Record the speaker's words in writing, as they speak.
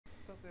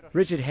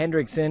Richard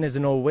Hendrickson is a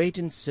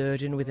Norwegian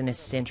surgeon with an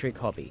eccentric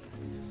hobby.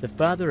 The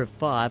father of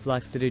 5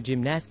 likes to do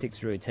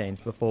gymnastics routines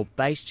before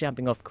base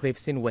jumping off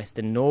cliffs in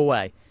western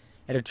Norway.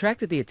 It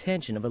attracted the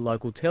attention of a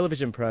local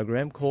television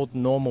program called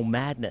Normal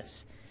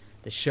Madness.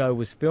 The show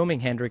was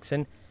filming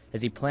Hendrickson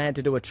as he planned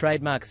to do a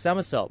trademark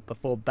somersault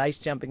before base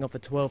jumping off a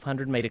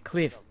 1,200 metre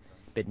cliff.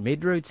 But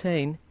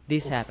mid-routine,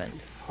 this happened.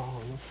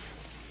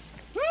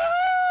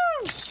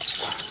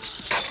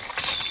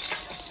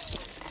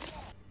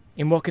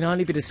 In what can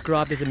only be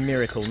described as a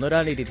miracle, not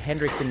only did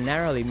Hendrickson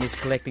narrowly miss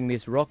collecting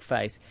this rock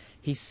face,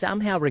 he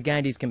somehow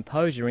regained his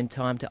composure in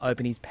time to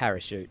open his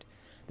parachute.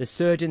 The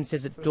surgeon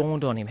says it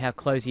dawned on him how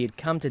close he had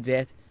come to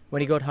death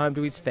when he got home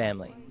to his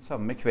family.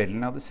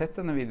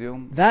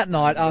 That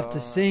night, after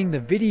seeing the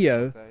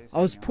video,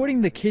 I was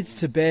putting the kids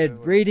to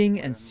bed,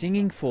 reading and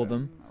singing for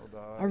them.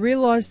 I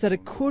realised that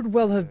it could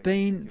well have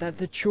been that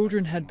the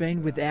children had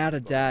been without a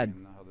dad.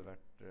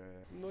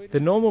 The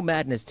Normal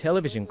Madness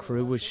television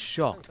crew was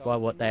shocked by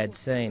what they had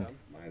seen.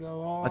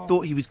 I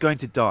thought he was going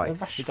to die.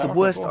 It's the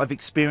worst I've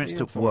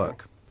experienced at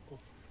work.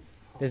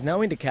 There's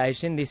no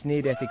indication this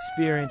near-death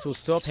experience will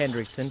stop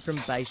Hendrickson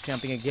from base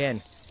jumping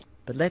again.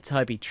 But let's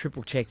hope he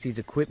triple checks his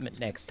equipment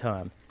next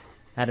time.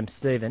 Adam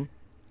Stephen,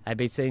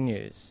 ABC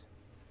News.